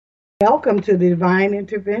Welcome to the Divine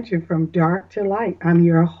Intervention from Dark to Light. I'm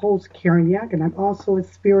your host, Karen Young, and I'm also a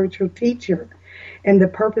spiritual teacher. And the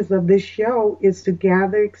purpose of this show is to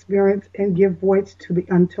gather experience and give voice to the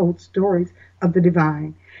untold stories of the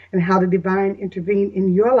divine and how the divine intervened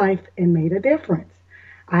in your life and made a difference.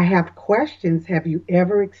 I have questions. Have you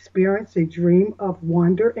ever experienced a dream of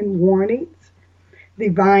wonder and warnings,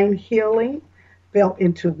 divine healing, felt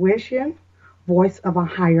intuition, voice of a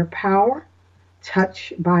higher power?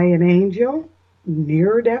 Touched by an angel,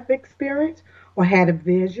 near death experience, or had a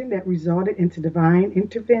vision that resulted into divine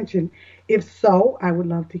intervention? If so, I would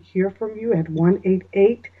love to hear from you at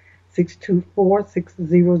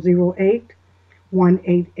 1-888-624-6008,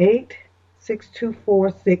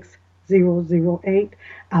 1-888-624-6008.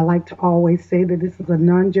 I like to always say that this is a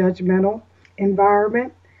non-judgmental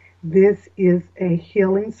environment. This is a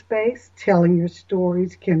healing space. Telling your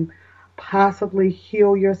stories can possibly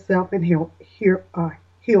heal yourself and heal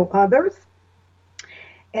others.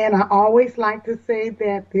 And I always like to say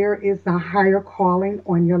that there is a higher calling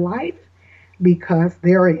on your life because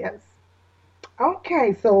there is.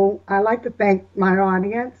 Okay, so I like to thank my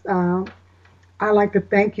audience. I like to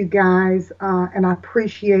thank you guys, and I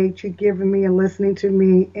appreciate you giving me and listening to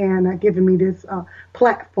me and giving me this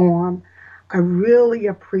platform. I really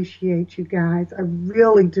appreciate you guys. I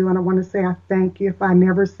really do. And I want to say I thank you. If I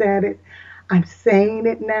never said it, I'm saying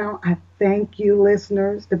it now. I thank you,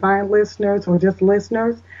 listeners, divine listeners, or just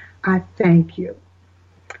listeners. I thank you.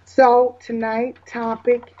 So tonight's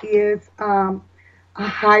topic is a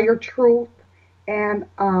higher truth and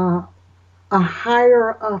a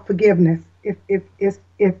higher forgiveness, if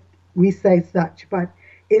we say such. But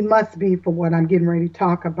it must be for what I'm getting ready to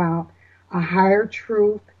talk about. A higher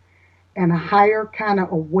truth and a higher kind of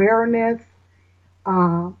uh,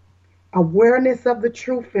 awareness of the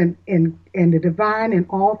truth and the divine in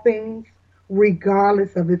all things,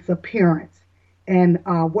 regardless of its appearance and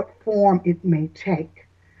what form it may take.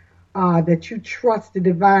 That you trust the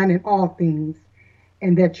divine in all things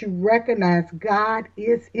and that you recognize God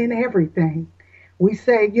is in everything. We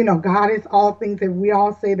say, God is all things, and we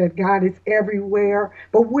all say that God is everywhere.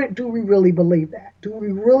 But do we really believe that? Do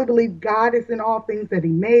we really believe God is in all things, that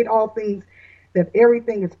He made all things, that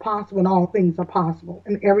everything is possible and all things are possible,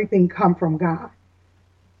 and everything come from God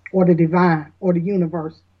or the divine or the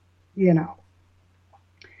universe, you know?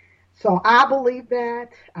 So I believe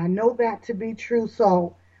that. I know that to be true.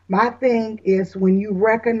 So my thing is when you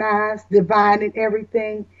recognize divine in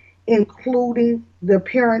everything, including the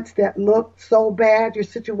appearance that look so bad, your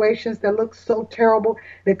situations that look so terrible,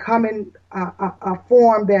 that come in a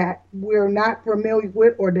form that we're not familiar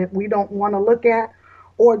with or that we don't want to look at,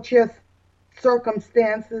 or just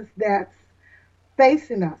circumstances that's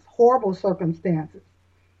facing us, horrible circumstances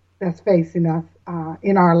that's facing us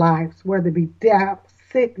in our lives, whether it be death,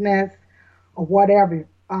 sickness, or whatever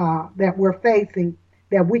that we're facing,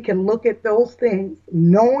 that we can look at those things,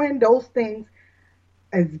 knowing those things,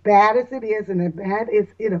 as bad as it is and as bad as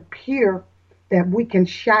it appears, that we can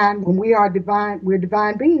shine when we are divine. We're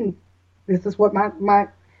divine beings. This is what my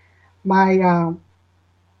my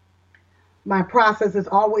process is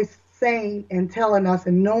always saying and telling us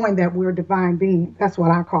and knowing that we're divine beings. That's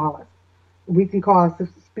what I call it. We can call us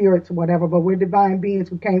spirits or whatever, but we're divine beings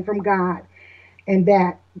who came from God. And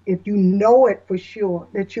that if you know it for sure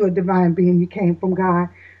that you're a divine being, you came from God,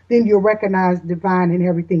 then you'll recognize divine in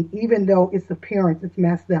everything, even though its appearance is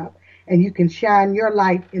messed up. And you can shine your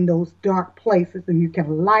light in those dark places, and you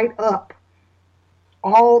can light up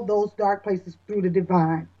all those dark places through the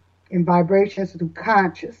divine in vibrations through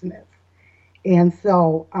consciousness. And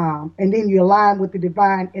so, and then you align with the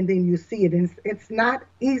divine, and then you see it. And it's not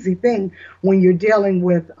easy thing when you're dealing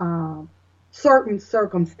with certain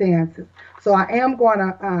circumstances. So I am going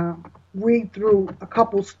to read through a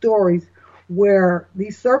couple stories where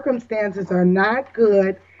these circumstances are not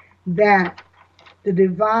good, that the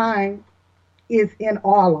divine is in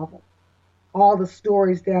all of them. All the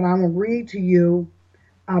stories that I'm going to read to you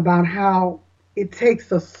about how it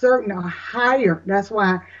takes a higher, that's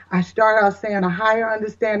why I start out saying a higher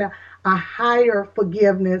understanding, a higher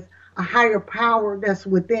forgiveness, a higher power that's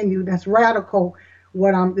within you, that's radical,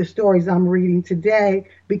 the stories I'm reading today,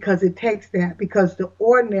 because it takes that, because the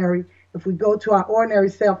ordinary, if we go to our ordinary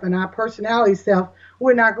self and our personality self,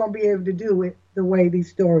 we're not going to be able to do it the way these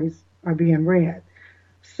stories are being read.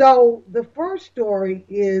 So the first story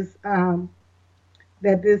is that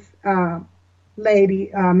this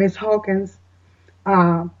lady, Miss Hawkins,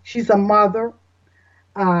 she's a mother,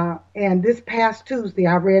 and this past Tuesday,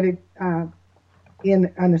 I read it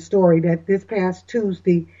in a story that this past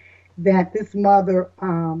Tuesday, that this mother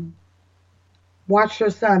watched her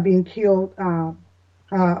son being killed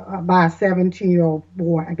by a 17-year-old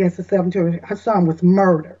boy. I guess a 17-year-old. Her son was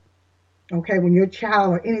murdered. Okay, when your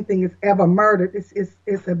child or anything is ever murdered,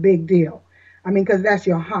 it's a big deal. I mean, because that's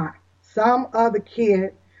your heart. Some other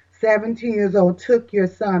kid, 17 years old, took your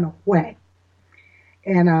son away.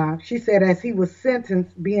 And she said as he was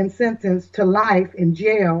being sentenced to life in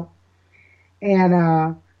jail,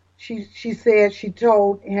 and she said she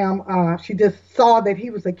told him she just saw that he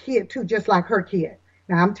was a kid too, just like her kid.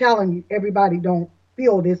 Now I'm telling you, everybody don't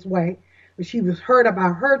feel this way, but she was hurt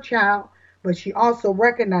about her child, but she also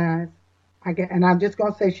recognized, and I'm just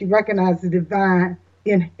gonna say she recognized the divine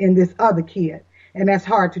in this other kid, and that's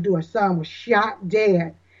hard to do. Her son was shot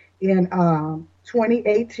dead in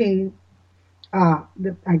 2018.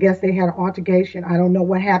 I guess they had an altercation. I don't know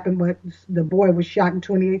what happened, but the boy was shot in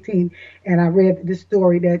 2018. And I read this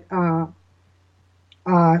story that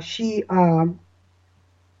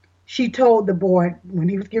she told the boy when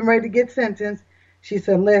he was getting ready to get sentenced. She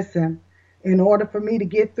said, "Listen, in order for me to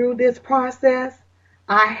get through this process,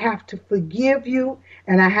 I have to forgive you,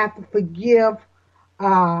 and I have to forgive.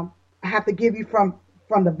 I have to give you from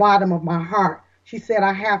the bottom of my heart." She said,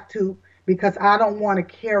 "I have to." Because I don't want to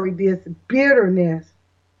carry this bitterness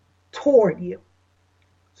toward you.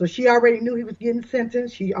 So she already knew he was getting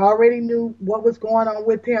sentenced. She already knew what was going on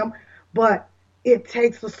with him. But it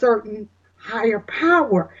takes a certain higher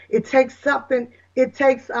power. It takes something. It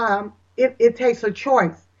takes a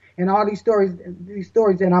choice. And all these stories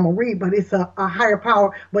that I'm gonna read, but it's a higher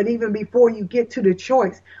power. But even before you get to the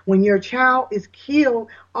choice, when your child is killed,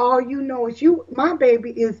 all you know is my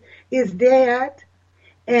baby is dead.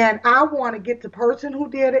 And I want to get the person who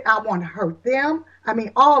did it. I want to hurt them. I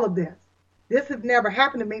mean, all of this. This has never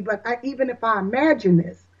happened to me, but even if I imagine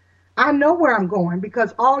this, I know where I'm going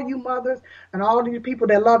because all you mothers and all these people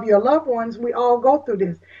that love your loved ones, we all go through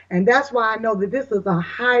this. And that's why I know that this is a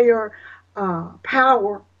higher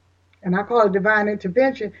power, and I call it divine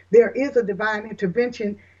intervention. There is a divine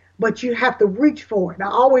intervention, but you have to reach for it. I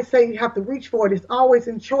always say you have to reach for it. It's always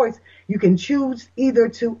in choice. You can choose either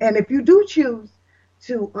to, and if you do choose,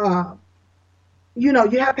 to you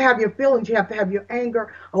have to have your feelings, you have to have your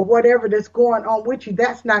anger or whatever that's going on with you.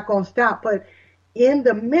 That's not going to stop. But in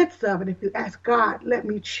the midst of it, if you ask God, let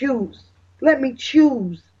me choose, help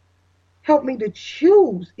me to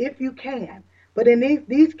choose if you can. But in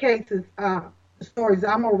these cases, the stories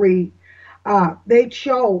I'm going to read, they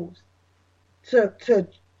chose to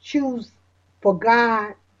choose for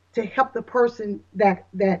God to help the person that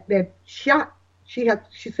shot. She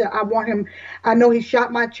said, "I want him. I know he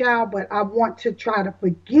shot my child, but I want to try to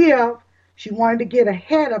forgive." She wanted to get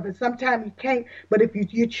ahead of it. Sometimes you can't, but if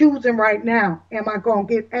you choose him right now, am I going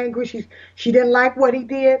to get angry? She didn't like what he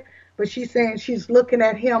did, but she's saying she's looking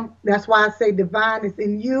at him. That's why I say divine is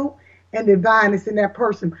in you and divine is in that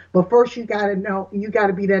person. But first you got to know, you got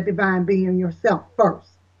to be that divine being yourself first.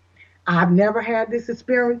 I've never had this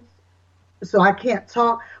experience, so I can't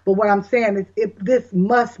talk. But what I'm saying is this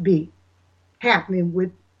must be happening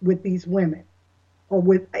with these women or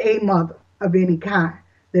with a mother of any kind,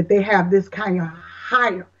 that they have this kind of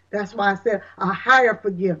higher, that's why I said a higher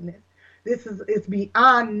forgiveness. It's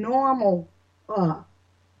beyond normal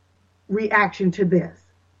reaction to this.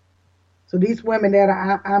 So these women that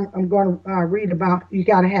I'm going to read about, you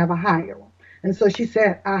got to have a higher one. And so she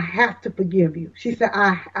said, "I have to forgive you." She said,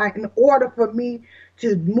 I in order for me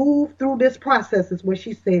to move through this process, is what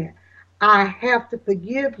she said, "I have to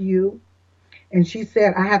forgive you." And she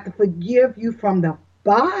said, "I have to forgive you from the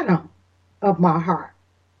bottom of my heart."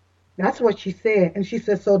 That's what she said. And she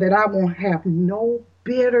said, "So that I won't have no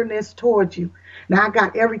bitterness towards you." Now, I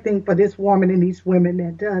got everything for this woman and these women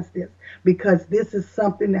that does this, because this is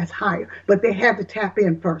something that's higher. But they had to tap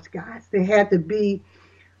in first, guys. They had to be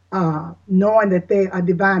knowing that they are a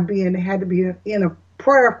divine being. They had to be in a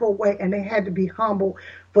prayerful way, and they had to be humble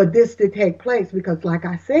for this to take place. Because like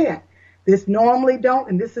I said, this normally don't,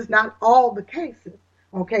 and this is not all the cases.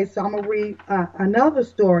 Okay, so I'm going to read another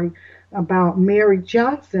story about Mary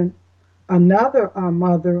Johnson, another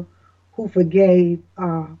mother who forgave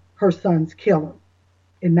her son's killer.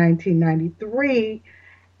 In 1993,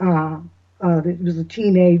 it was a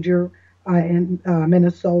teenager in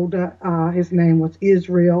Minnesota. His name was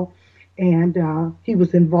Israel, and he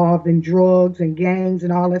was involved in drugs and gangs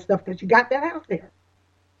and all that stuff, because you got that out there.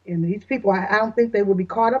 And these people, I don't think they would be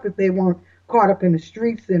caught up if they weren't caught up in the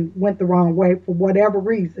streets and went the wrong way for whatever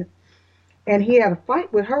reason. And he had a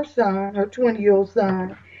fight with her son, her 20-year-old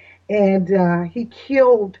son, and he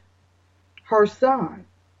killed her son.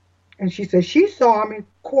 And she said she saw him in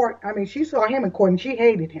court. I mean, she saw him in court, and she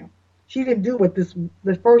hated him. She didn't do what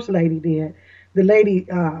the first lady did. The lady,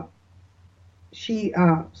 she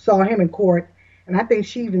saw him in court, And I think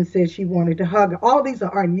she even said she wanted to hug her. All these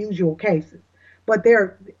are unusual cases, but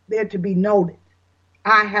they're to be noted.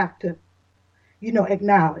 I have to,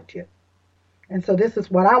 acknowledge it. And so this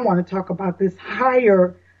is what I want to talk about, this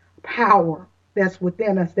higher power that's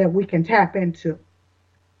within us that we can tap into.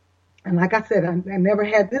 And like I said, I never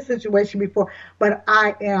had this situation before, but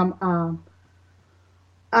I'm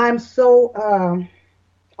so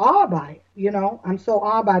awed by it. I'm so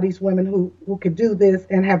awed by these women who could do this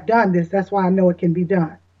and have done this. That's why I know it can be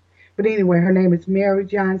done. But anyway, her name is Mary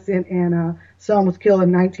Johnson, and son was killed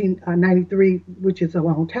in 1993, which is a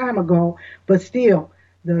long time ago. But still,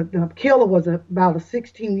 the killer was about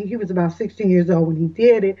 16. He was about 16 years old when he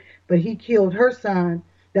did it, but he killed her son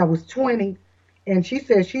that was 20. And she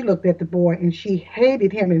said she looked at the boy and she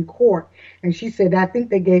hated him in court. And she said, I think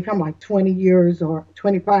they gave him like 20 years or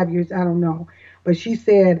 25 years, I don't know. But she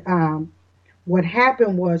said what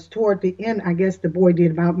happened was toward the end, I guess the boy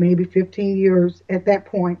did about maybe 15 years at that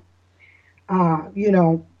point.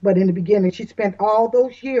 But in the beginning, she spent all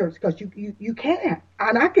those years because you can't.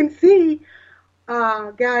 And I can see,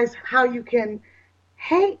 guys, how you can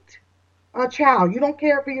hate a child. You don't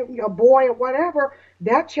care if you're a boy or whatever.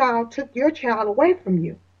 That child took your child away from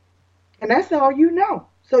you. And that's all you know.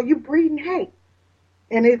 So you breeding hate.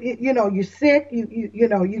 And you're sick,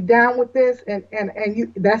 you down with this,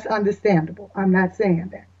 and that's understandable. I'm not saying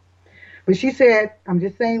that. But she said, I'm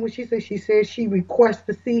just saying what she said. She said she requests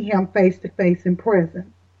to see him face to face in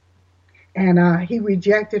prison. And he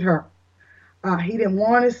rejected her. He didn't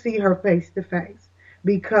want to see her face to face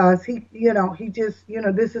because he just,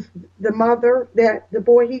 this is the mother that the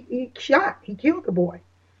boy he shot. He killed the boy.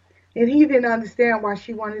 And he didn't understand why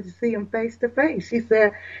she wanted to see him face to face. She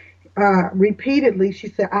said, repeatedly, she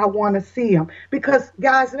said, I want to see him. Because,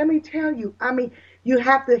 guys, let me tell you, you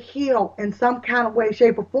have to heal in some kind of way,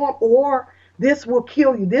 shape, or form, or this will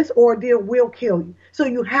kill you. This ordeal will kill you. So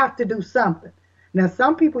you have to do something. Now,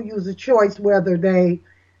 some people use a choice whether they,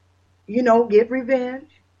 get revenge,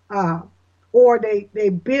 or they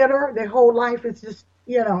bitter. Their whole life is just,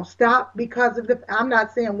 stopped because of I'm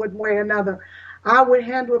not saying one way or another I would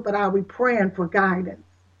handle it, but I would be praying for guidance,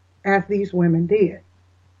 as these women did.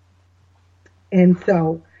 And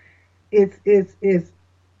so it's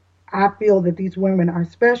I feel that these women are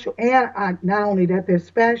special, and not only that they're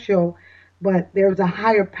special, but there's a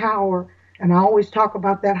higher power, and I always talk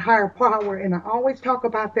about that higher power, and I always talk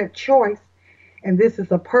about that choice, and this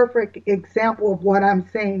is a perfect example of what I'm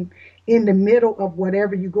saying in the middle of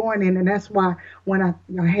whatever you're going in, and that's why when I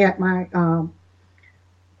had my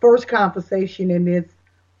first conversation in this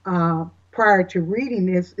prior to reading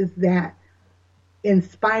this is that in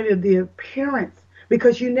spite of the appearance,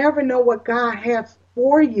 because you never know what God has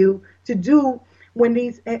for you to do when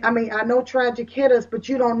I know tragic hit us, but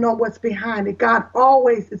you don't know what's behind it. God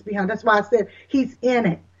always is behind. That's why I said he's in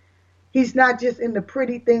it. He's not just in the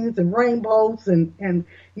pretty things and rainbows and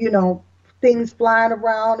things flying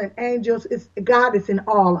around and angels. God is in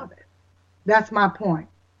all of it. That's my point.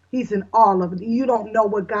 He's in all of it. You don't know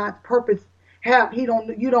what God's purpose have. You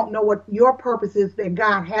don't know what your purpose is that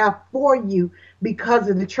God have for you because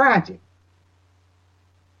of the tragic.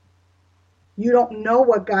 You don't know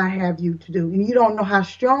what God have you to do, and you don't know how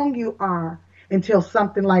strong you are until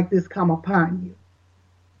something like this come upon you.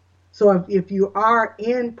 So if you are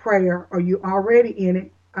in prayer or you already in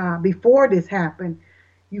it before this happened,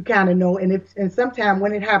 you kind of know. And sometimes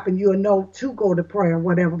when it happened, you'll know to go to prayer or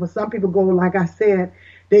whatever. But some people go, like I said,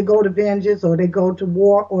 they go to vengeance or they go to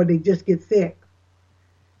war or they just get sick.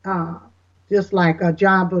 Just like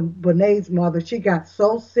John Bonet's mother, she got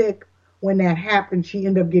so sick when that happened, she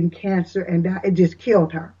ended up getting cancer and it just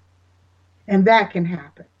killed her. And that can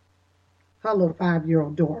happen. Her little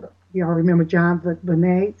 5-year-old daughter. Y'all remember John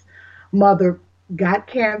Bonet's mother got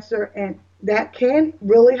cancer, and that can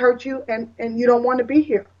really hurt you, and you don't want to be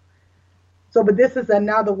here. So, but this is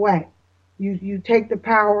another way. You take the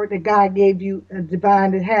power that God gave you, a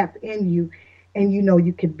divine that has in you, and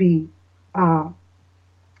you could be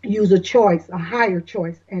use a choice, a higher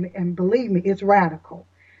choice, and believe me, it's radical.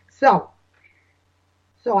 So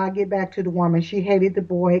I get back to the woman. She hated the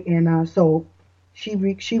boy, and so she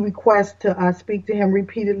requests to speak to him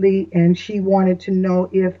repeatedly, and she wanted to know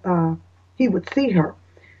if he would see her.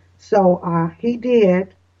 So he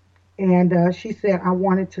did, and she said, I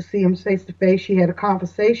wanted to see him face to face. She had a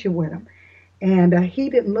conversation with him, and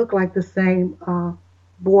he didn't look like the same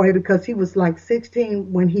boy because he was like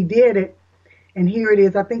 16 when he did it, and here it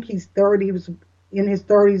is. I think he's 30. He was in his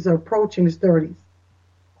 30s or approaching his 30s.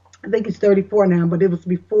 I think he's 34 now, but it was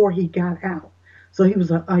before he got out. So he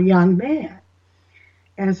was a young man.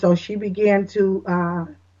 And so she began to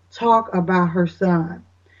talk about her son.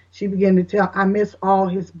 She began to tell, I miss all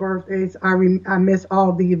his birthdays. I miss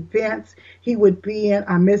all the events he would be in.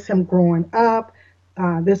 I miss him growing up.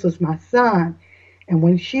 This was my son. And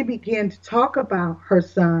when she began to talk about her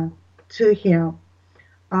son to him,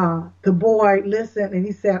 the boy listened and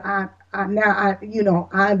he said, I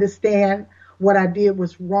understand what I did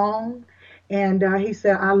was wrong. And he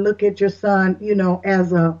said, I look at your son,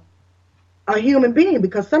 as a human being,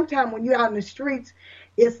 because sometimes when you're out in the streets,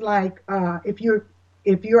 it's like if you're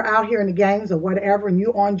out here in the gangs or whatever and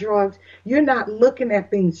you're on drugs, you're not looking at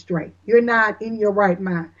things straight. You're not in your right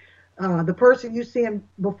mind. The person you see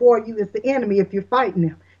before you is the enemy. If you're fighting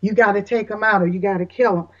him, you got to take him out or you got to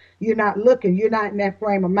kill him. You're not looking. You're not in that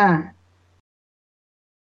frame of mind.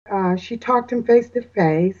 She talked him face to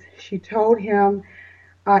face. She told him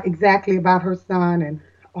exactly about her son and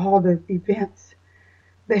all the events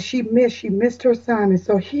that she missed. She missed her son. And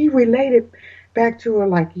so he related back to her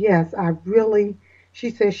like, yes, I really, she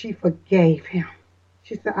said she forgave him.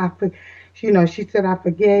 She said, she said, I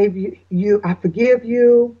forgave you. I forgive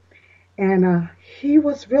you. And he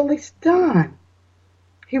was really stunned.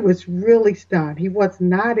 He was really stunned. He was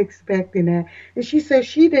not expecting that. And she said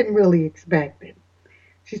she didn't really expect it.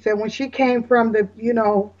 She said when she came from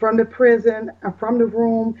from the prison, from the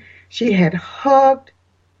room, she had hugged,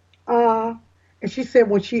 and she said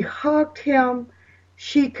when she hugged him,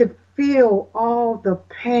 she could feel all the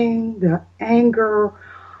pain, the anger,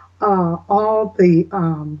 all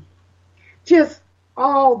the, just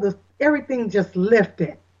all the, everything just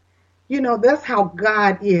lifted. That's how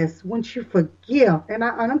God is. Once you forgive, and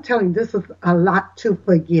I'm telling you, this is a lot to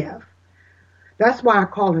forgive. That's why I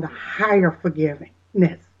call it a higher forgiveness,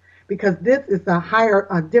 because this is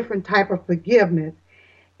a different type of forgiveness.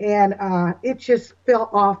 And it just fell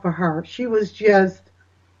off of her. She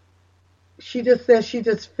just said she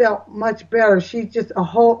just felt much better. She just, a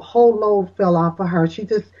whole load fell off of her. She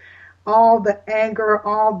just, all the anger,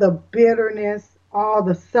 all the bitterness, all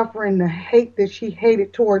the suffering, the hate that she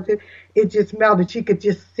hated towards it, it just melted. She could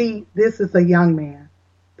just see this is a young man,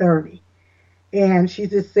 30. And she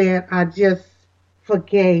just said, I just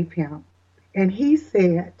forgave him. And he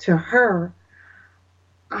said to her,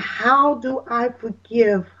 how do I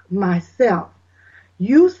forgive myself?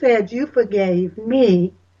 You said you forgave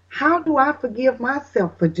me. How do I forgive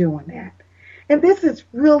myself for doing that? And this is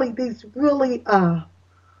really,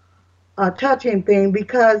 a touching thing,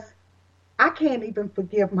 because I can't even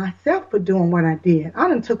forgive myself for doing what I did. I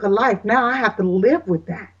done took a life. Now I have to live with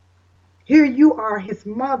that. Here you are, his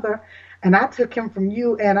mother, and I took him from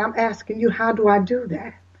you, and I'm asking you, how do I do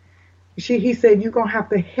that? He said, you're going to have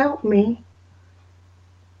to help me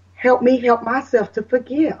help myself to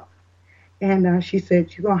forgive. And she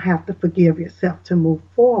said, you're going to have to forgive yourself to move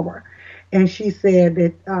forward. And she said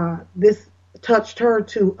that this touched her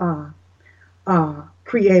to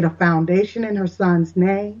create a foundation in her son's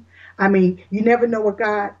name. I mean, you never know what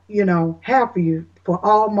God, have for you. For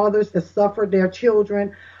all mothers that suffer their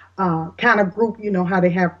children, kind of group, how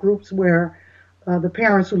they have groups where the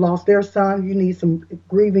parents who lost their son, you need some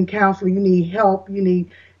grieving counseling, you need help, you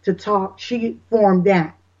need to talk. She formed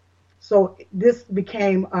that. So this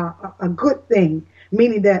became a good thing,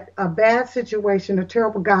 meaning that a bad situation, a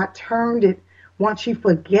terrible, God turned it. Once she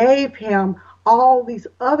forgave him, all these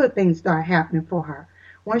other things started happening for her.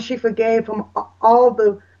 Once she forgave him, all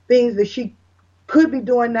the things that she could be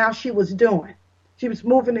doing now, she was doing. She was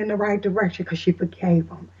moving in the right direction because she forgave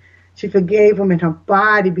him. She forgave him, and her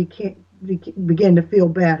body began to feel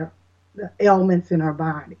better. The ailments in her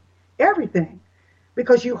body, everything.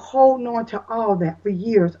 Because you're holding on to all that for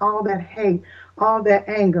years, all that hate, all that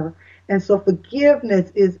anger. And so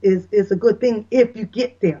forgiveness is a good thing if you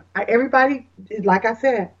get there. Everybody, like I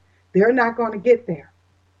said, they're not going to get there.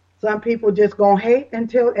 Some people just going to hate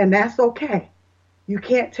and that's okay. You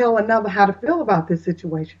can't tell another how to feel about this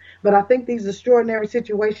situation. But I think these extraordinary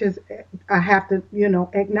situations, I have to,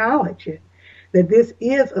 acknowledge it, that this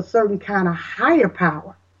is a certain kind of higher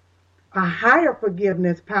power, a higher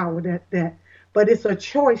forgiveness power but it's a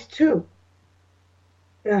choice too.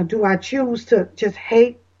 Do I choose to just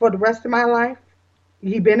hate for the rest of my life?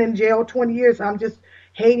 He's been in jail 20 years. I'm just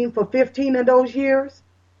hating for 15 of those years?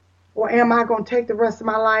 Or am I going to take the rest of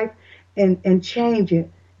my life and change it?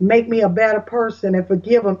 Make me a better person and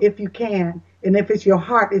forgive him if you can. And if it's your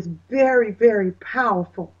heart, it's very, very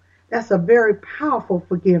powerful. That's a very powerful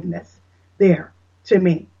forgiveness there to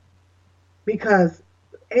me. Because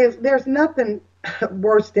there's nothing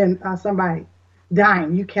worse than somebody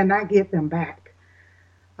dying. You cannot get them back.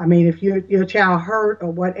 I mean, if your child hurt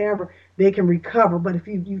or whatever, they can recover. But if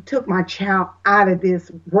you took my child out of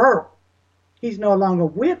this world, he's no longer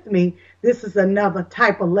with me, this is another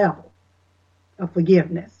type of level of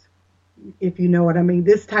forgiveness. if you know what I mean.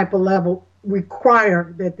 This type of level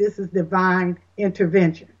require that this is divine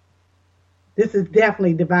intervention. This is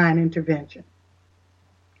definitely divine intervention.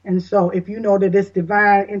 And so if you know that it's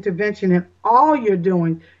divine intervention in all you're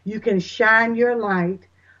doing, you can shine your light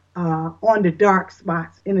on the dark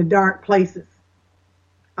spots, in the dark places.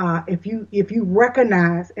 If you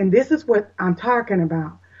recognize, and this is what I'm talking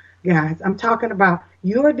about, guys. I'm talking about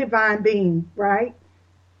you're a divine being, right?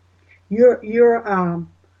 You're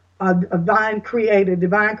a divine creator.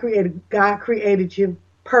 Divine creator. God created you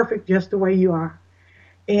perfect just the way you are.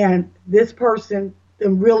 And this person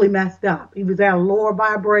really messed up. He was at a lower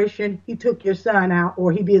vibration. He took your son out,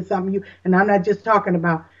 or he did something. And I'm not just talking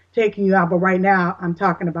about taking you out, but right now I'm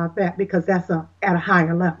talking about that because that's at a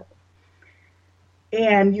higher level.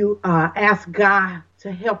 And you ask God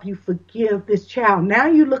to help you forgive this child. Now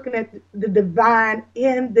you're looking at the divine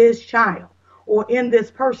in this child or in this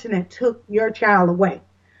person that took your child away.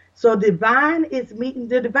 So divine is meeting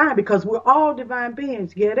the divine because we're all divine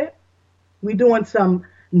beings. Get it? We're doing some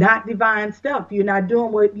not divine stuff. You're not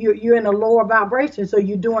doing what you're in a lower vibration. So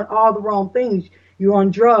you're doing all the wrong things. You're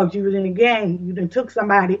on drugs. You was in a gang. You done took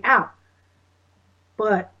somebody out.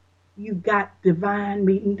 But you got divine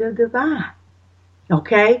meeting the divine.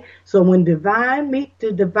 Okay? So when divine meet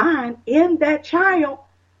the divine in that child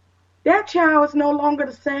is no longer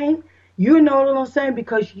the same. You're no longer the same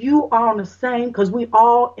because you are on the same, because we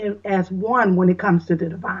all as one when it comes to the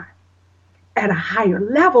divine. At a higher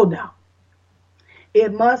level, though.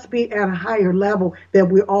 It must be at a higher level that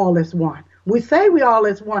we're all as one. We say we all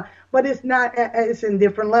as one, but it's not, it's in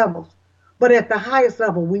different levels. But at the highest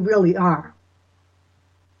level, we really are.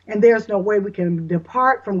 And there's no way we can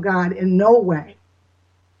depart from God in no way.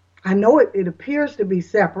 I know it appears to be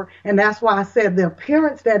separate, and that's why I said the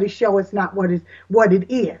appearance that it shows is not what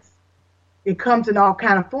it is. It comes in all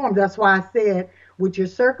kind of forms. That's why I said with your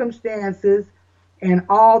circumstances and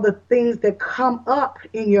all the things that come up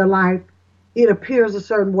in your life, it appears a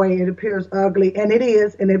certain way. It appears ugly, and it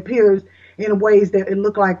is, and it appears in ways that it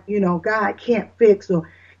look like, God can't fix, or,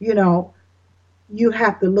 you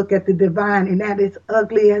have to look at the divine, and that is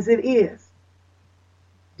ugly as it is.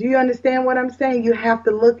 Do you understand what I'm saying? You have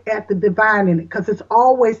to look at the divine in it, because it's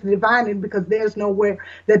always the divine in it, because there's nowhere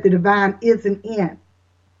that the divine isn't in.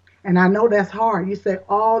 And I know that's hard. You say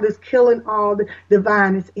all this killing, all the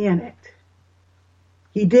divine is in it.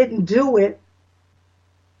 He didn't do it,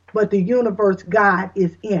 but the universe, God,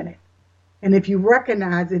 is in it. And if you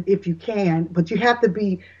recognize it, if you can, but you have to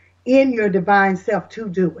be in your divine self to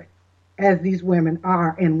do it, as these women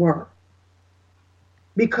are and were.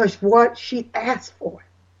 Because what she asked for,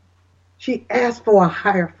 she asked for a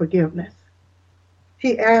higher forgiveness.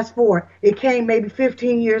 She asked for it. It came maybe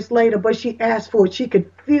 15 years later, but she asked for it. She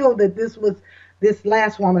could feel that this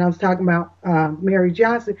last woman I was talking about, Mary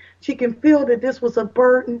Johnson, she can feel that this was a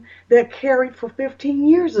burden that carried for 15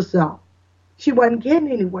 years or so. She wasn't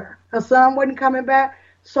getting anywhere. Her son wasn't coming back.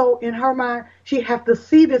 So in her mind, she had to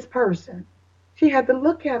see this person. She had to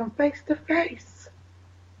look at him face to face.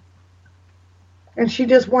 And she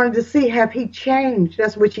just wanted to see, have he changed?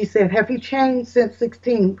 That's what she said. Have he changed since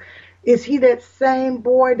 16? Is he that same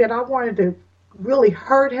boy that I wanted to really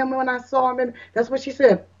hurt him when I saw him? And that's what she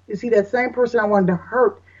said. Is he that same person I wanted to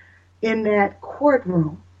hurt in that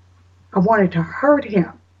courtroom? I wanted to hurt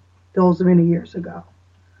him those many years ago.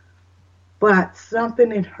 But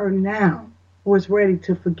something in her now was ready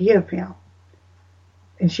to forgive him.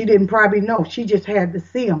 And she didn't probably know. She just had to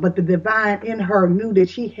see him. But the divine in her knew that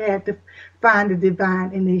she had to find the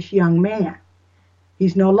divine in this young man.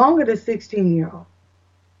 He's no longer the 16-year-old.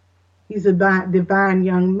 He's a divine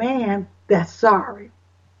young man that's sorry.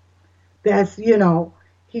 That's,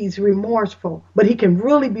 he's remorseful. But he can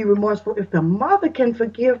really be remorseful. If the mother can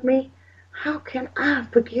forgive me, how can I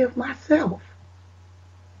forgive myself?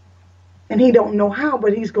 And he don't know how,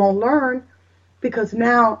 but he's going to learn, because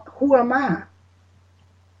now, who am I?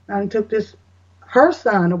 I took her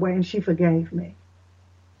son away, and she forgave me.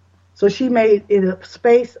 So she made it a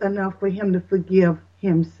space enough for him to forgive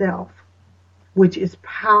himself, which is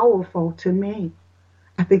powerful to me.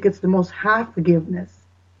 I think it's the most high forgiveness,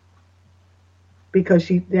 because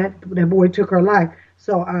that boy took her life.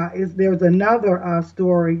 So there's another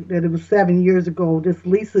story that it was 7 years ago. This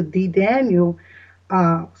Lisa D. Daniel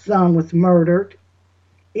son was murdered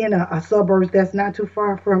in a suburb that's not too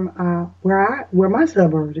far from where my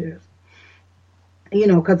suburb is.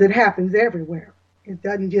 Because it happens everywhere. It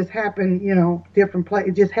doesn't just happen, different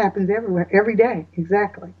places. It just happens everywhere, every day,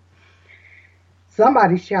 exactly.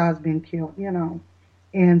 Somebody's child's been killed,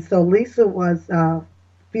 And so Lisa was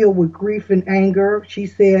filled with grief and anger. She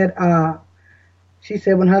said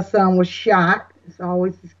when her son was shot,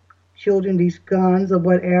 children these guns or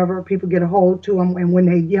whatever. People get a hold to them, and when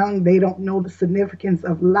they're young, they don't know the significance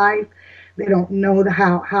of life. They don't know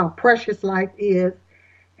how precious life is.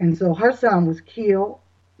 And so her son was killed.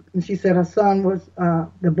 And she said her son was,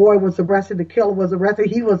 the boy was arrested, the killer was arrested.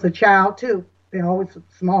 He was a child too. They're always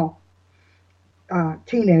small,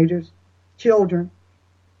 teenagers, children.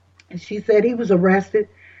 And she said he was arrested.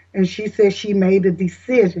 And she said she made a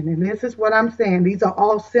decision. And this is what I'm saying. These are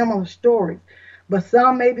all similar stories. But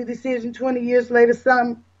some made a decision 20 years later.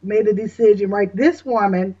 Some made a decision, right? This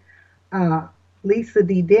woman, Lisa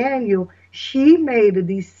D. Daniel, she made a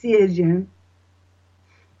decision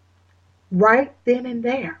right then and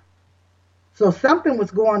there. So something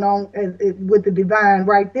was going on with the divine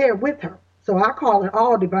right there with her. So I call it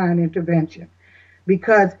all divine intervention.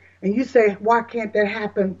 Because, and you say, why can't that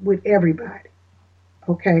happen with everybody?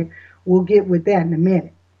 Okay, we'll get with that in a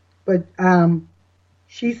minute. But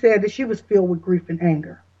she said that she was filled with grief and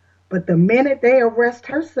anger. But the minute they arrest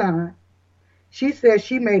her son, she said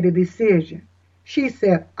she made a decision. She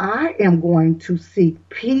said, I am going to seek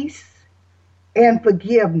peace and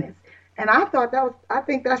forgiveness. And I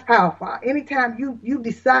think that's powerful. Anytime you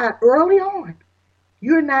decide early on,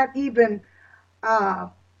 you're not even, I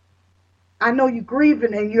know you're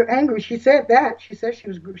grieving and you're angry. She said that. She said she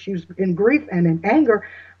was in grief and in anger.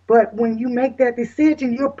 But when you make that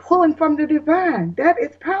decision, you're pulling from the divine. That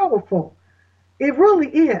is powerful. It really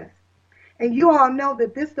is. And you all know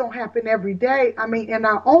that this don't happen every day. I mean, in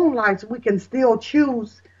our own lives, we can still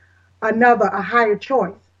choose a higher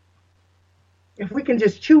choice. If we can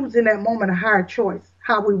just choose in that moment a higher choice,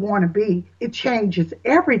 how we want to be, it changes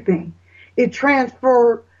everything. It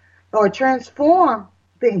transforms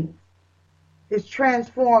things. It's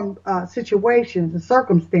transformed situations and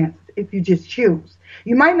circumstances if you just choose.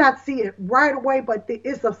 You might not see it right away, but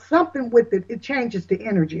it's something with it. It changes the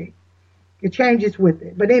energy. It changes with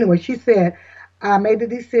it. But anyway, she said, I made the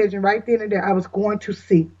decision right then and there. I was going to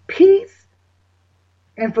seek peace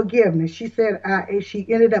and forgiveness. She said she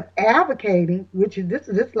ended up advocating, which is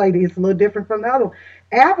this lady is a little different from the other one,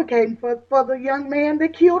 advocating for the young man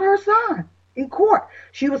that killed her son in court.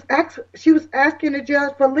 She was asking the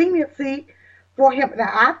judge for leniency for him. Now,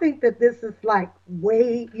 I think that this is like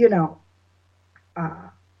way, out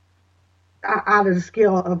of the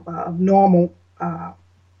scale of normal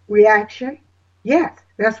reaction. Yes,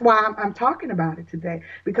 that's why I'm talking about it today.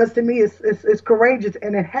 Because to me, it's courageous,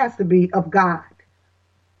 and it has to be of God.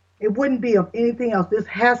 It wouldn't be of anything else. This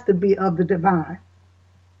has to be of the divine.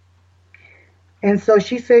 And so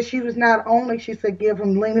she said she was not only, she said, give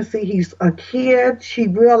him leniency. He's a kid. She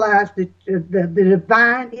realized the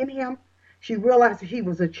divine in him. She realized that he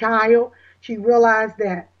was a child. She realized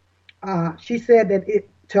that, she said that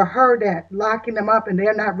to her that locking them up and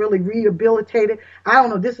they're not really rehabilitated. I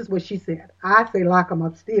don't know. This is what she said. I say lock them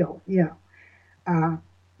up still,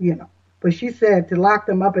 But she said to lock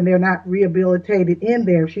them up and they're not rehabilitated in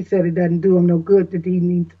there. She said it doesn't do him no good, that he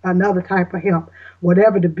needs another type of help.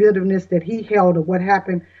 Whatever the bitterness that he held or what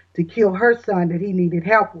happened to kill her son that he needed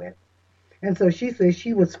help with. And so she said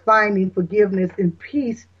she was finding forgiveness and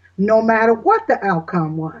peace no matter what the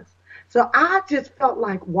outcome was. So I just felt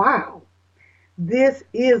like, wow, this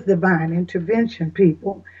is divine intervention,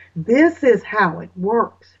 people. This is how it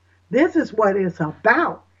works. This is what it's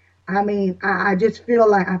about. I mean, I just feel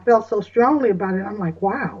like I felt so strongly about it. I'm like,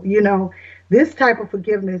 wow, this type of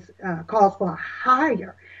forgiveness calls for a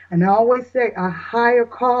higher, and I always say a higher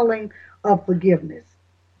calling of forgiveness.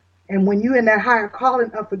 And when you're in that higher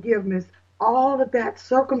calling of forgiveness, all of that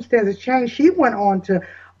circumstances change. She went on to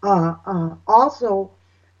also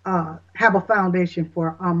have a foundation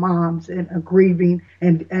for our moms and grieving,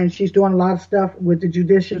 and she's doing a lot of stuff with the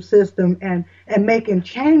judicial system and making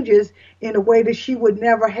changes in a way that she would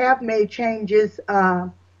never have made changes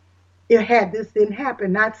if had this didn't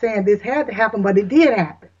happen. Not saying this had to happen, but it did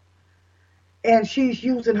happen. And she's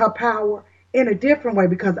using her power in a different way,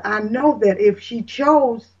 because I know that if she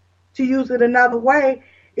chose to use it another way,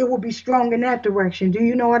 it would be strong in that direction. Do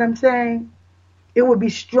you know what I'm saying? It would be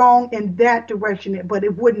strong in that direction, but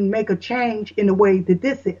it wouldn't make a change in the way that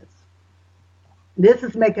this is. This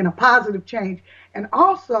is making a positive change. And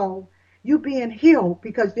also, you being healed,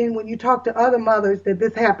 because then when you talk to other mothers that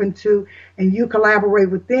this happened to, and you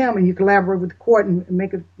collaborate with them and you collaborate with the court and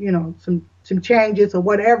make some changes or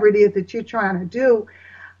whatever it is that you're trying to do,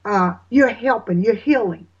 you're helping, you're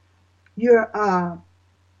healing, you're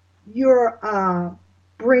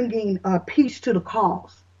bringing peace to the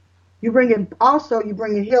cause. You're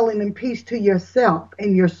bringing healing and peace to yourself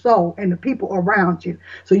and your soul and the people around you.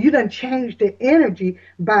 So you done change the energy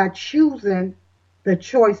by choosing the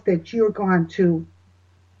choice that you're going to.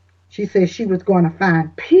 She said she was going to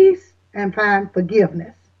find peace and find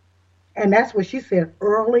forgiveness. And that's what she said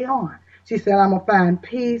early on. She said, I'm going to find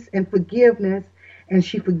peace and forgiveness. And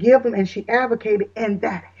she forgave them and she advocated, and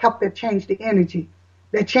that helped, that change the energy.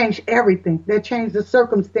 That changed everything. That changed the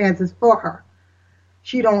circumstances for her.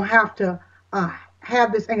 She don't have to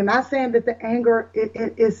have this anger. Not saying that the anger,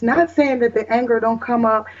 it's not saying that the anger don't come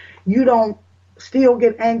up. You don't still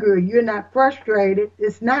get angry. You're not frustrated.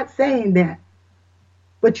 It's not saying that.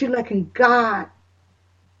 But you're letting God,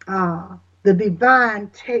 the divine,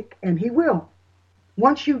 take, and he will.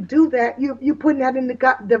 Once you do that, you're putting that in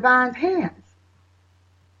the divine's hands.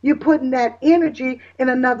 You're putting that energy in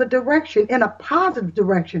another direction, in a positive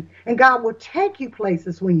direction. And God will take you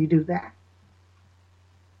places when you do that.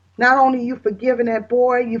 Not only you forgiving that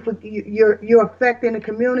boy, you're affecting the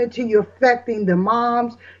community, you're affecting the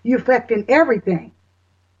moms, you're affecting everything.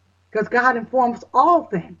 Because God informs all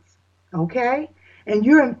things, okay? And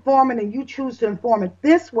you're informing and you choose to inform it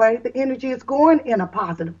this way, the energy is going in a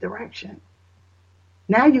positive direction.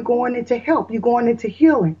 Now you're going into help, you're going into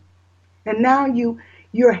healing. And now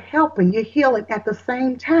you're helping, you're healing at the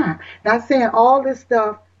same time. Not saying all this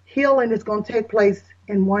stuff, healing is going to take place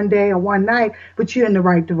in one day or one night, but you're in the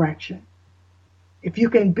right direction. If you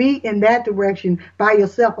can be in that direction by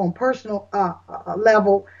yourself on personal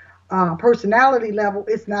level, personality level,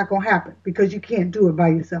 it's not going to happen because you can't do it by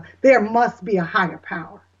yourself. There must be a higher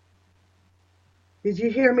power. Did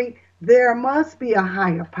you hear me? There must be a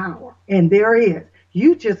higher power, and there is.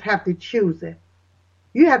 You just have to choose it.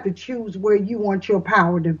 You have to choose where you want your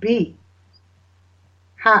power to be.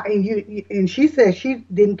 And she said she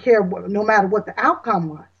didn't care no matter what the outcome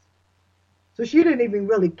was. So she didn't even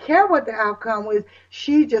really care what the outcome was.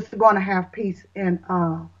 She just going to have peace and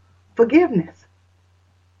forgiveness.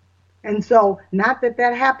 And so not that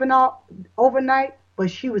happened all overnight,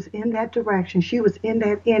 but she was in that direction. She was in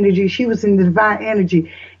that energy. She was in the divine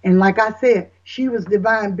energy. And like I said, she was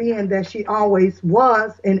divine being that she always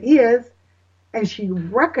was and is. And she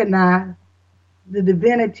recognized the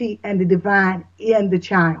divinity and the divine in the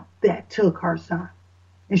child that took her son.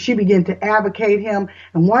 And she began to advocate him.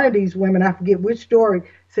 And one of these women, I forget which story,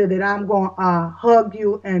 said that I'm going to hug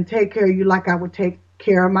you and take care of you like I would take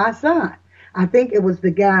care of my son. I think it was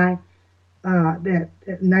the guy that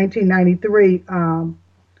 1993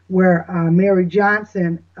 where Mary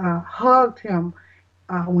Johnson hugged him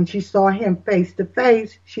when she saw him face to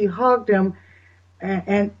face. She hugged him.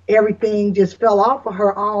 And everything just fell off of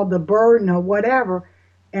her, all the burden or whatever.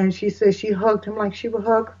 And she said she hugged him like she would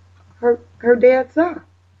hug her dad's son.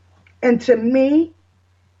 And to me,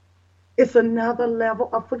 it's another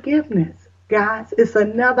level of forgiveness, guys. It's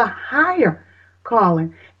another higher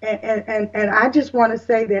calling. And I just want to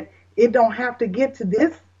say that it don't have to get to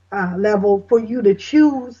this level for you to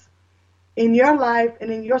choose in your life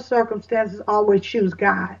and in your circumstances. Always choose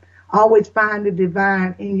God. Always find the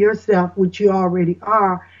divine in yourself, which you already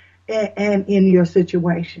are, and in your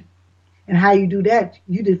situation. And how you do that,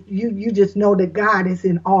 you just know that God is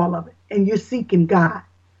in all of it, and you're seeking God.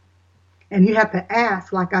 And you have to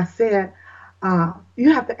ask, like I said,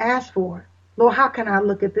 you have to ask for it. Lord, how can I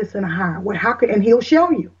look at this in a higher way? And he'll show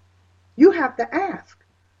you. You have to ask.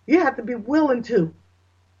 You have to be willing to.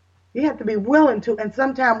 You have to be willing to. And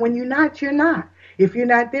sometimes when you're not, you're not. If you're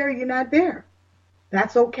not there, you're not there.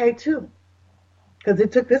 That's okay too. Because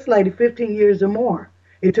it took this lady 15 years or more.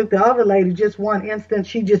 It took the other lady just one instant.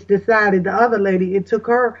 She just decided the other lady, it took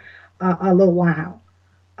her a little while.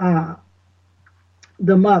 The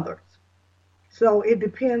mothers. So it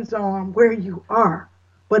depends on where you are.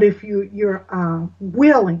 But if you're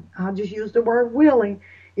willing, I'll just use the word willing.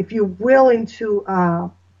 If you're willing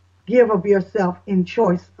to give of yourself in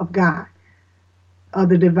choice of God, of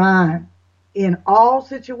the divine, in all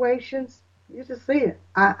situations, you just see it.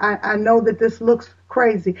 I know that this looks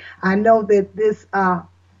crazy. I know that this,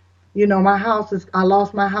 my house I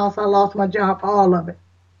lost my house, I lost my job, all of it.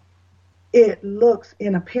 It looks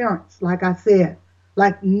in appearance, like I said,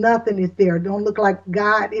 like nothing is there. It don't look like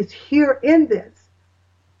God is here in this.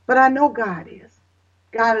 But I know God is.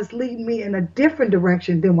 God is leading me in a different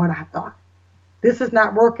direction than what I thought. This is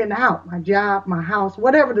not working out. My job, my house,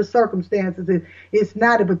 whatever the circumstances is, it's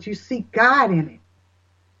not, but you see God in it.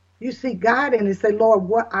 You see God in it and say, Lord,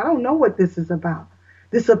 I don't know what this is about.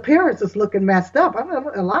 This appearance is looking messed up.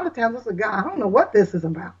 A lot of times I say, God, I don't know what this is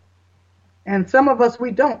about. And some of us,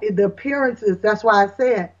 we don't. The appearances, that's why I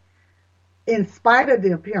said, in spite of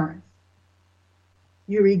the appearance,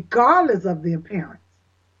 regardless of the appearance,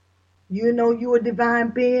 you know you're a divine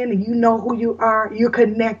being and you know who you are. You're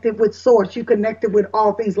connected with source. You're connected with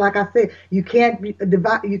all things. Like I said, you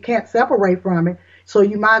can't separate from it. So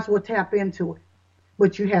you might as well tap into it.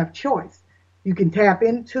 But you have choice. You can tap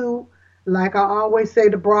into Like I always say,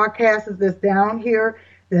 the broadcasters that's down here,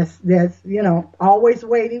 that's always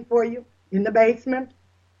waiting for you in the basement.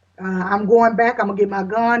 I'm going back. I'm gonna get my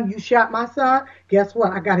gun. You shot my son. Guess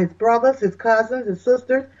what? I got his brothers, his cousins, his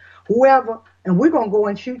sisters, whoever, and we're gonna go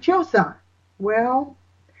and shoot your son. Well,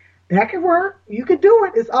 that could work. You could do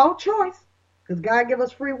it. It's all choice, because God give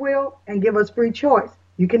us free will and give us free choice.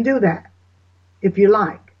 You can do that if you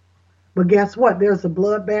like. But guess what? There's a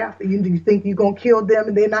bloodbath. You think you're gonna kill them,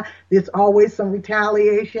 and they're not. There's always some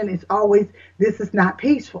retaliation. It's always, this is not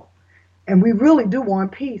peaceful, and we really do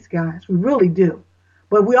want peace, guys. We really do.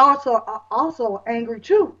 But we also are also angry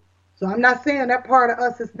too. So I'm not saying that part of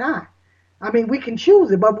us is not. I mean, we can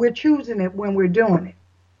choose it, but we're choosing it when we're doing it.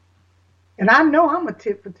 And I know I'm a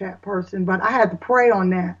tit for tat person, but I had to pray on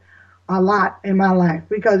that a lot in my life,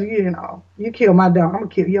 because you kill my dog, I'm gonna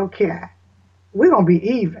kill your cat. We're gonna be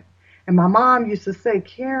even. And my mom used to say,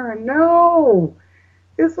 Karen, no.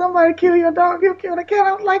 If somebody kill your dog, you kill the cat.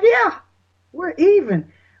 I was like, yeah, we're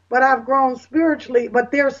even. But I've grown spiritually,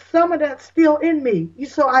 but there's some of that still in me.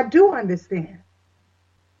 So I do understand.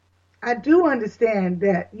 I do understand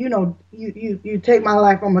that, you take my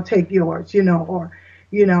life, I'm going to take yours,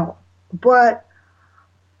 but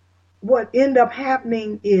what end up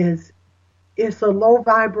happening is it's a low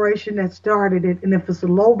vibration that started it. And if it's a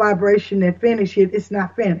low vibration that finished it, it's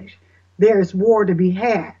not finished. There's war to be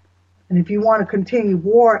had. And if you want to continue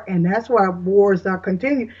war, and that's why wars are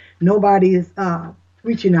continued, nobody is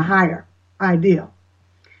reaching a higher ideal,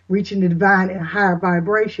 reaching the divine in a higher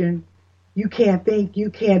vibration. You can't think, you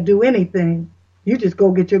can't do anything. You just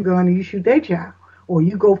go get your gun and you shoot their child, or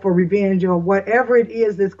you go for revenge, or whatever it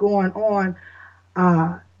is that's going on,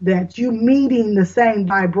 that you meeting the same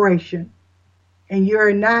vibration, and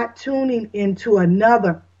you're not tuning into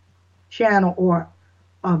another channel or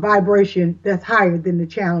a vibration that's higher than the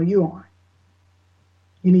channel you're on.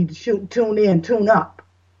 You need to tune in, tune up.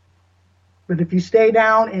 But if you stay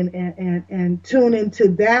down and tune into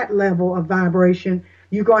that level of vibration,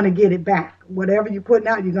 you're going to get it back. Whatever you're putting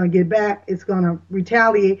out, you're going to get back. It's going to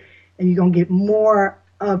retaliate, and you're going to get more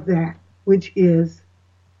of that, which is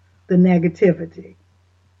the negativity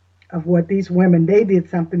of what these women, they did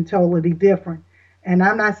something totally different. And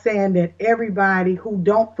I'm not saying that everybody who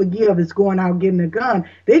don't forgive is going out getting a gun.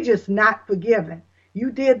 They're just not forgiving.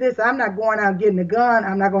 You did this, I'm not going out getting a gun.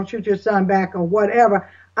 I'm not going to shoot your son back or whatever.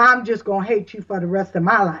 I'm just going to hate you for the rest of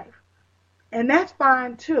my life. And that's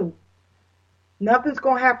fine too. Nothing's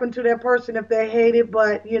going to happen to that person if they hate it,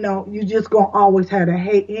 but you just going to always have the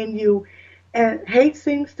hate in you. And hate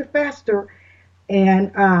seems to fester,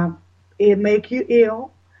 and it make you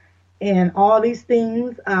ill. And all these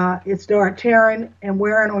things, it start tearing and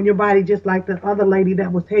wearing on your body, just like the other lady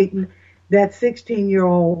that was hating that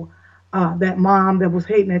 16-year-old, that mom that was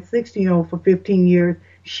hating that 16-year-old for 15 years.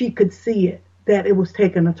 She could see it, that it was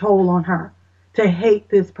taking a toll on her to hate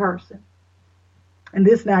this person. And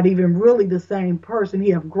this not even really the same person.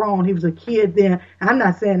 He have grown. He was a kid then. I'm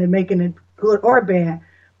not saying it making it good or bad,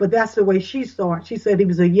 but that's the way she saw it. She said he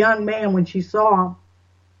was a young man when she saw him.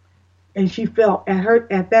 And she felt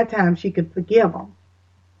at that time she could forgive him,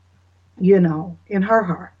 in her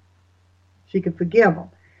heart. She could forgive him.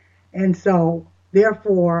 And so,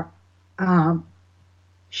 therefore,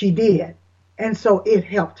 she did. And so it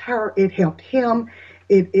helped her, it helped him,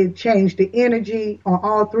 it changed the energy on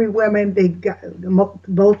all three women. They got,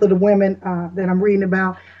 both of the women that I'm reading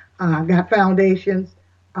about got foundations.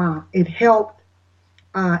 It helped,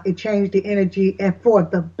 it changed the energy, and for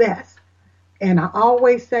the best. And I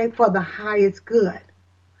always say for the highest good,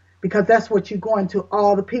 because that's what you're going to,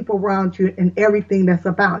 all the people around you and everything that's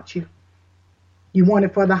about you. You want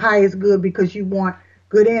it for the highest good because you want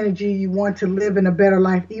good energy. You want to live in a better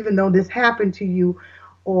life, even though this happened to you,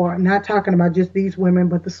 or not talking about just these women,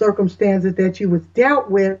 but the circumstances that you was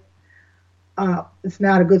dealt with. It's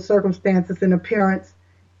not a good circumstances in appearance.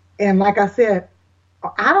 And like I said,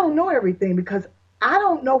 I don't know everything, because I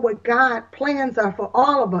don't know what God's plans are for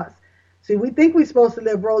all of us. See, we think we're supposed to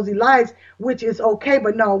live rosy lives, which is okay,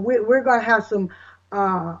 but no, we're going to have some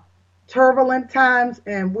turbulent times,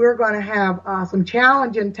 and we're going to have some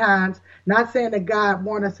challenging times. Not saying that God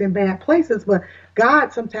wants us in bad places, but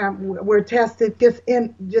God, sometimes we're tested just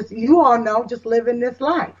you all know, just living this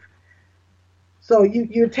life. So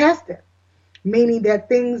you're tested, meaning that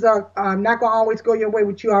things are not going to always go your way,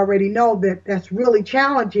 which you already know that's really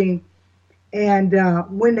challenging. And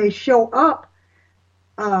when they show up,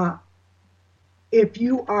 if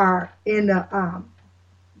you are in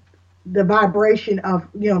the vibration of,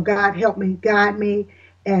 God help me, guide me,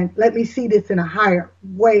 and let me see this in a higher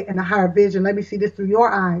way, in a higher vision. Let me see this through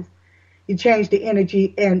your eyes. You change the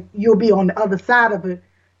energy, and you'll be on the other side of it,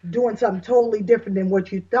 doing something totally different than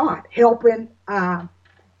what you thought, helping,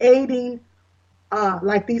 aiding,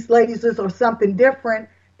 like these ladies is, or something different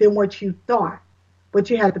than what you thought. But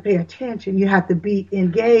you have to pay attention. You have to be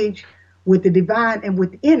engaged with the divine and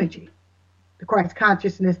with energy, the Christ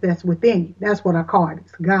consciousness that's within you. That's what I call it.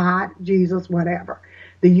 It's God, Jesus, whatever,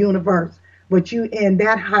 the universe. But you in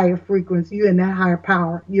that higher frequency, you in that higher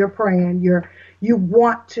power. You're praying. You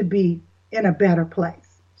want to be in a better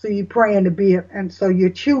place. So you're praying to be, and so you're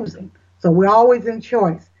choosing. So we're always in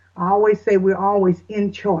choice. I always say we're always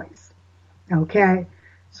in choice. Okay.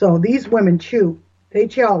 So these women choose. They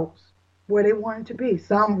chose where they wanted to be.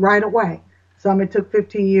 Some right away. Some it took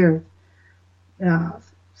 15 years.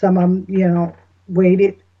 Some of them,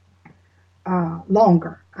 waited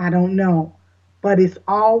longer. I don't know. But it's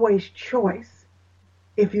always choice.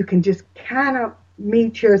 If you can just kind of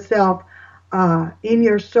meet yourself in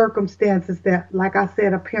your circumstances that, like I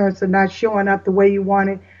said, appearance are not showing up the way you want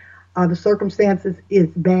it. The circumstances is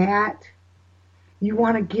bad. You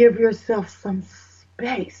want to give yourself some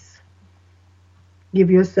space. Give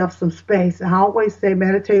yourself some space. I always say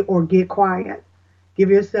meditate or get quiet. Give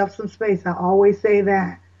yourself some space. I always say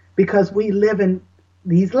that because we live in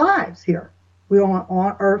these lives here. We're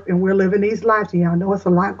on earth and we're living these lives. And y'all know it's a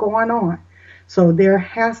lot going on. So there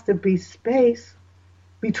has to be space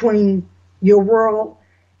between your world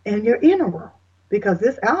and your inner world because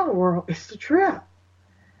this outer world is the trip.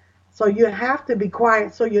 So you have to be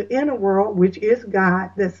quiet. So your inner world, which is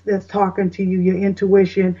God, that's talking to you, your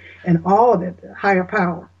intuition and all of it, higher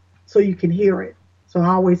power, so you can hear it. So I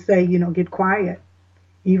always say, get quiet.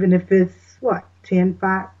 Even if it's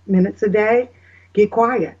 5 minutes a day, get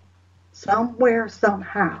quiet. Somewhere,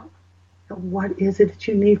 somehow. So what is it that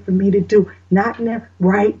you need for me to do? Not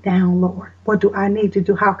write down, Lord. What do I need to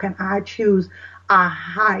do? How can I choose a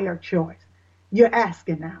higher choice? You're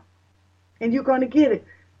asking now. And you're going to get it.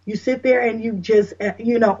 You sit there and you just,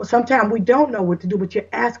 sometimes we don't know what to do, but you're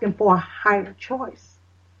asking for a higher choice.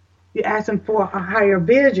 You're asking for a higher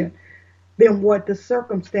vision than what the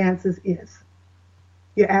circumstances is.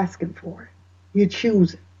 You're asking for it. You're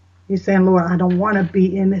choosing. You're saying, Lord, I don't want to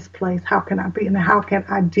be in this place. How can I be in it? How can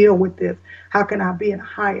I deal with this? How can I be in a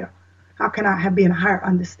higher? How can I be in a higher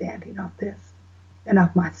understanding of this and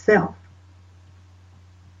of myself?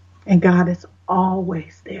 And God is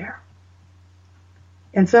always there.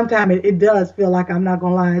 And sometimes it does feel like, I'm not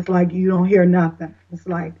going to lie, it's like you don't hear nothing. It's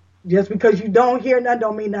like just because you don't hear nothing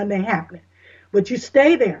don't mean nothing ain't happening. But you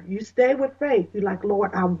stay there. You stay with faith. You're like,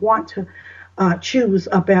 Lord, I want to choose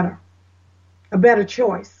a better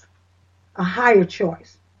choice, a higher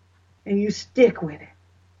choice. And you stick with it.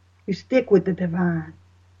 You stick with the divine.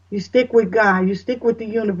 You stick with God. You stick with the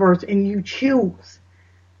universe and you choose.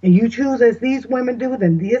 And you choose as these women do,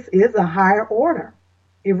 then this is a higher order.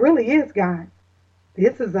 It really is, God.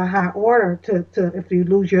 This is a high order to if you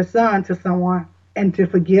lose your son to someone and to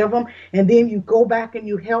forgive them. And then you go back and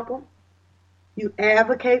you help them. You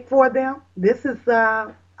advocate for them. This is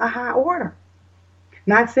a high order.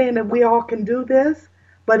 Not saying that we all can do this,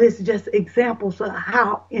 but it's just examples of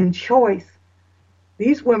how in choice.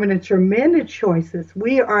 These women are tremendous choices.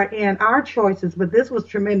 We are in our choices, but this was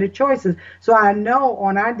tremendous choices. So I know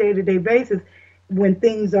on our day-to-day basis, when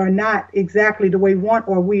things are not exactly the way we want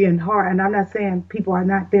or we in heart, and I'm not saying people are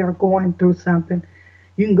not there going through something.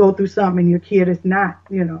 You can go through something and your kid is not,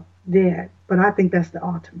 dead. But I think that's the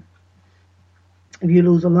ultimate. If you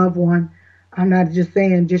lose a loved one, I'm not just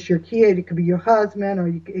saying just your kid. It could be your husband or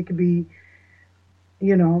it could be,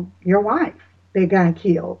 your wife. They got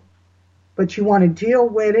killed. But you want to deal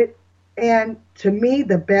with it. And to me,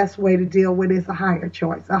 the best way to deal with it is a higher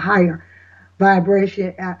choice, a higher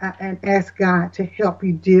vibration, and ask God to help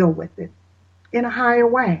you deal with it in a higher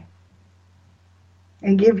way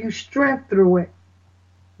and give you strength through it,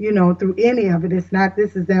 through any of it. It's not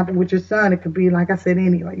this example with your son. It could be, like I said,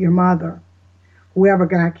 your mother, whoever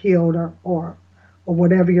got killed or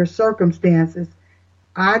whatever your circumstances.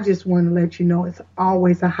 I just want to let you know it's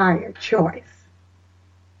always a higher choice.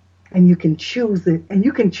 And you can choose it, and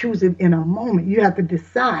you can choose it in a moment. You have to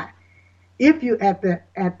decide. If you at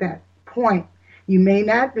that point, you may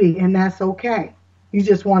not be, and that's okay. You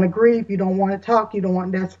just want to grieve. You don't want to talk.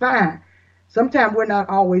 That's fine. Sometimes we're not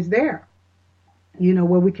always there, where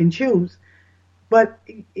we can choose. But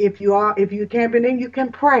if you can't be there, you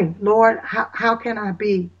can pray. Lord, how can I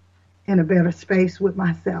be in a better space with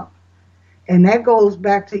myself? And that goes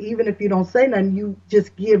back to, even if you don't say nothing, you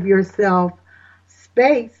just give yourself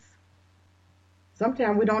space.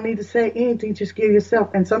 Sometimes we don't need to say anything, just give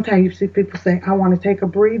yourself. And sometimes you see people say, I want to take a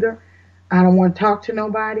breather. I don't want to talk to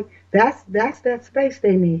nobody. That's that space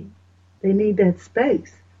they need. They need that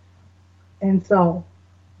space. And so,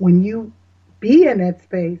 when you be in that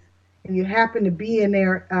space and you happen to be in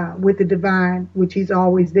there with the divine, which he's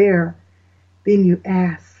always there, then you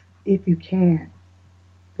ask if you can,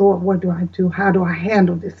 Lord, what do I do? How do I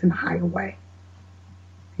handle this in a higher way?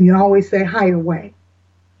 And you always say higher way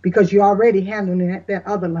because you're already handling it at that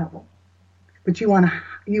other level. But you want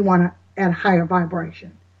to at a higher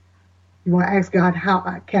vibration. You want to ask God, how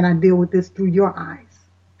can I deal with this through your eyes?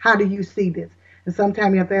 How do you see this? And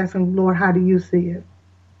sometimes you have to ask him, Lord, how do you see it?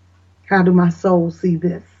 How do my soul see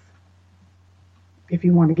this? If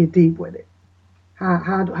you want to get deep with it.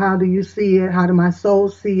 How do you see it? How do my soul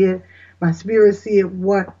see it? My spirit see it?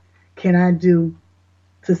 What can I do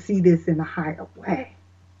to see this in a higher way?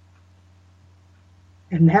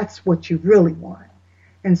 And that's what you really want.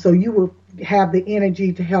 And so you will have the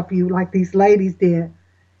energy to help you like these ladies did.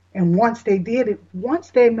 And once they did it, once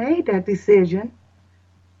they made that decision,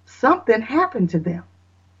 something happened to them.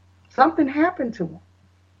 Something happened to them.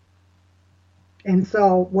 And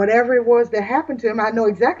so whatever it was that happened to him, I know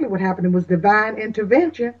exactly what happened. It was divine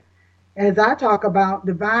intervention. As I talk about,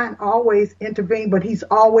 divine always intervene, but he's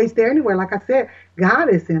always there anywhere. Like I said, God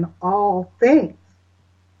is in all things.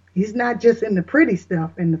 He's not just in the pretty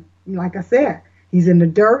stuff. And like I said, he's in the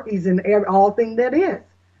dirt. He's in all thing that is.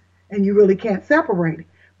 And you really can't separate it.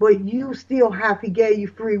 But you still he gave you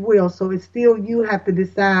free will. So it's still you have to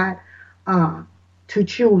decide to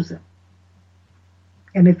choose him.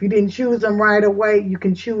 And if you didn't choose him right away, you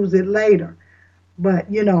can choose it later.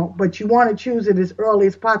 But, you want to choose it as early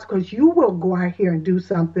as possible because you will go out here and do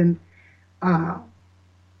something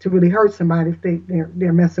to really hurt somebody if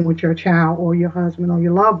they're messing with your child or your husband or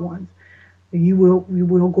your loved ones. You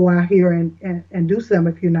will go out here and do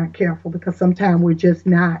something if you're not careful because sometimes we're just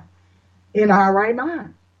not in our right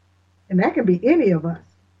mind. And that can be any of us,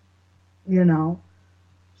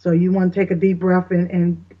 So you want to take a deep breath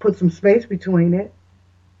and put some space between it.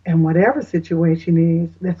 And whatever situation is,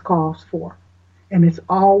 that's calls for. And it's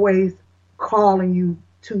always calling you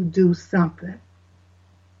to do something.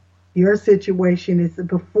 Your situation is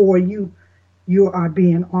before you are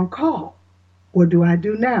being on call. What do I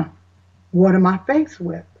do now? What am I faced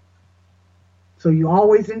with? So you're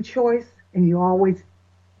always in choice and you're always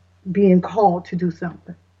being called to do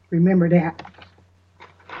something. Remember that.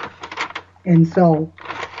 And so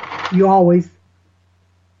you always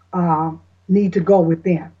need to go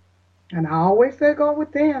within. And I always say go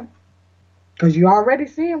within. Because you're already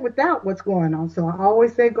seeing without what's going on. So I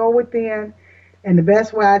always say go within. And the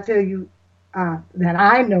best way I tell you that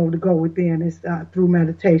I know to go within is through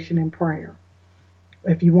meditation and prayer.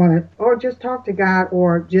 If you want to, or just talk to God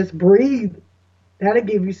or just breathe. That'll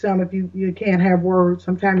give you some if you can't have words.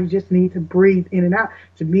 Sometimes you just need to breathe in and out.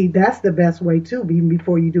 To me, that's the best way too, even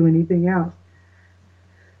before you do anything else.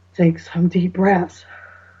 Take some deep breaths.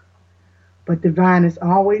 But divine is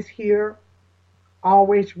always here,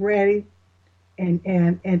 always ready.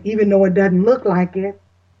 And even though it doesn't look like it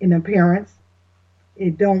in appearance,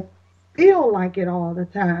 it don't feel like it all the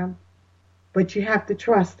time, but you have to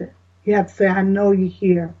trust it. You have to say, I know you're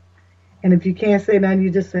here. And if you can't say nothing, you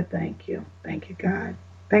just say, thank you. Thank you, God.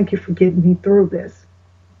 Thank you for getting me through this.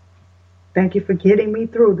 Thank you for getting me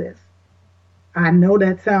through this. I know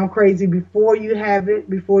that sounds crazy. Before you have it,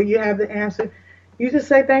 before you have the answer, you just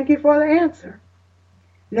say thank you for the answer.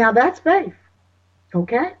 Now that's faith.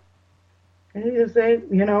 Okay? And you just say,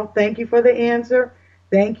 thank you for the answer.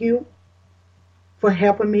 Thank you for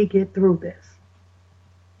helping me get through this.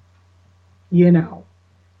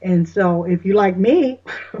 And so if you like me,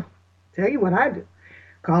 tell you what I do.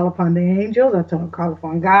 Call upon the angels. I told them call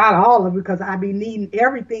upon God, all of it, because I be needing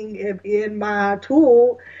everything in my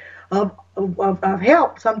tool of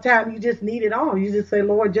help. Sometimes you just need it all. You just say,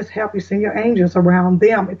 Lord, just help you. Send your angels around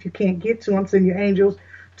them. If you can't get to them, send your angels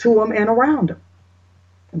to them and around them.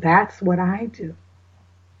 That's what I do.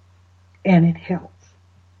 And it helps.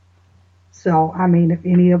 So, if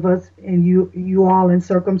any of us, and you all in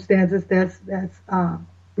circumstances that's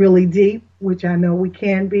really deep, which I know we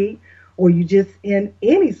can be, or you just in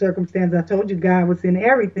any circumstance, I told you God was in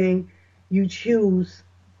everything, you choose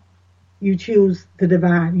the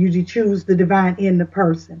divine. You choose the divine in the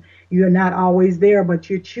person. You're not always there, but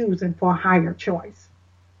you're choosing for a higher choice.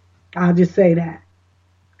 I'll just say that.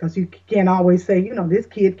 Because you can't always say, this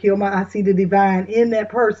kid killed I see the divine in that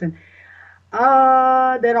person.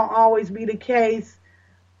 That don't always be the case.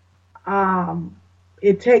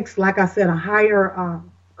 It takes, like I said, a higher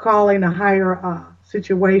calling, a higher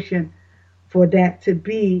situation for that to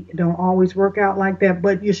be. It don't always work out like that,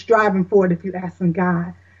 but you're striving for it if you're asking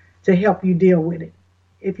God to help you deal with it.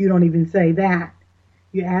 If you don't even say that,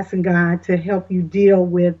 you're asking God to help you deal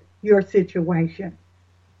with your situation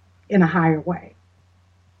in a higher way.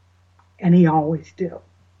 And he always do.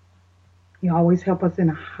 He always help us in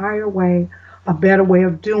a higher way, a better way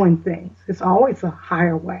of doing things. It's always a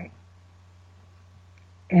higher way.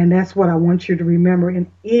 And that's what I want you to remember in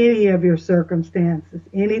any of your circumstances,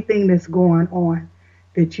 anything that's going on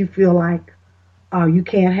that you feel like you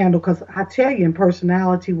can't handle. Because I tell you, in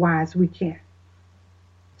personality wise, we can't.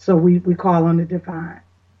 So we call on the divine,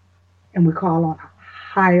 and we call on a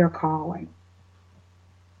higher calling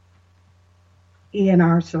in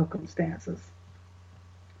our circumstances.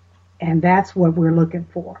 And that's what we're looking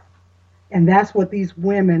for. And that's what these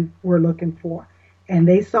women were looking for. And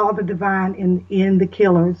they saw the divine in the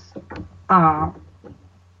killers uh,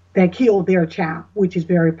 that killed their child, which is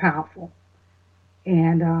very powerful.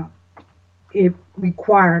 And it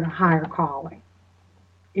required a higher calling.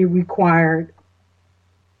 It required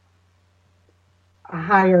a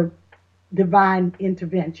higher divine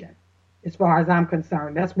intervention, as far as I'm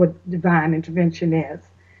concerned. That's what divine intervention is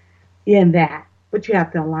in that. But you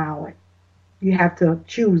have to allow it. You have to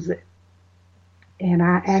choose it. And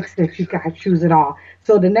I ask that you guys choose it all.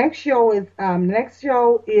 So the next show is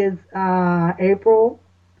April,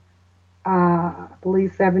 I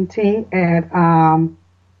believe 17th at on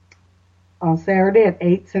Saturday at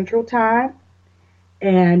 8 Central Time.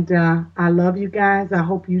 And I love you guys. I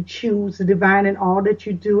hope you choose the divine in all that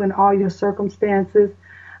you do in all your circumstances.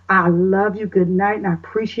 I love you. Good night, and I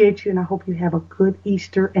appreciate you. And I hope you have a good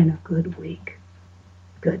Easter and a good week.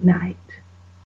 Good night.